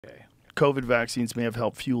Okay. COVID vaccines may have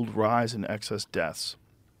helped fueled rise in excess deaths.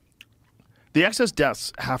 The excess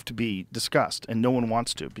deaths have to be discussed, and no one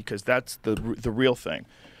wants to, because that's the real thing.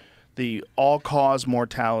 The all-cause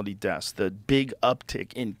mortality deaths, the big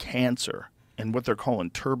uptick in cancer and what they're calling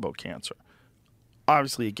turbo cancer.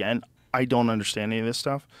 Obviously, again, I don't understand any of this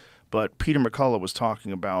stuff, but Peter McCullough was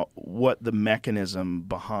talking about what the mechanism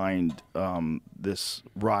behind this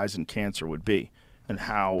rise in cancer would be and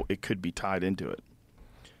how it could be tied into it.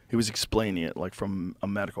 He was explaining it like from a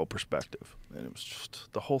medical perspective, and it was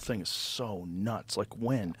just, the whole thing is so nuts. Like,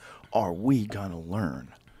 when are we gonna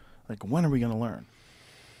learn? Like, when are we gonna learn?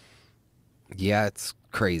 Yeah, it's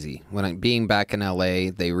crazy. Being back in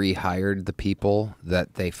LA, they rehired the people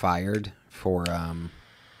that they fired for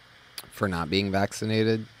not being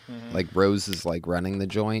vaccinated. Mm-hmm. Like, Rose is like running the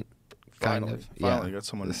joint, Finally got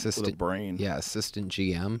someone with a brain. Yeah, assistant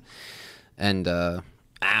GM, and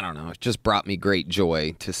I don't know. It just brought me great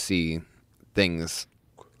joy to see things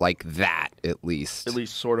like that, at least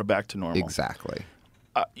sort of back to normal. Exactly.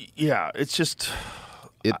 Yeah, it's just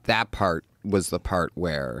that part was the part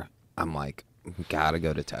where I'm like, gotta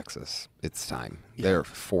go to Texas. It's time. Yeah. They're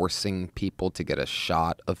forcing people to get a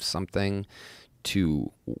shot of something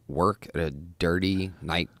to work at a dirty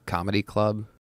night comedy club.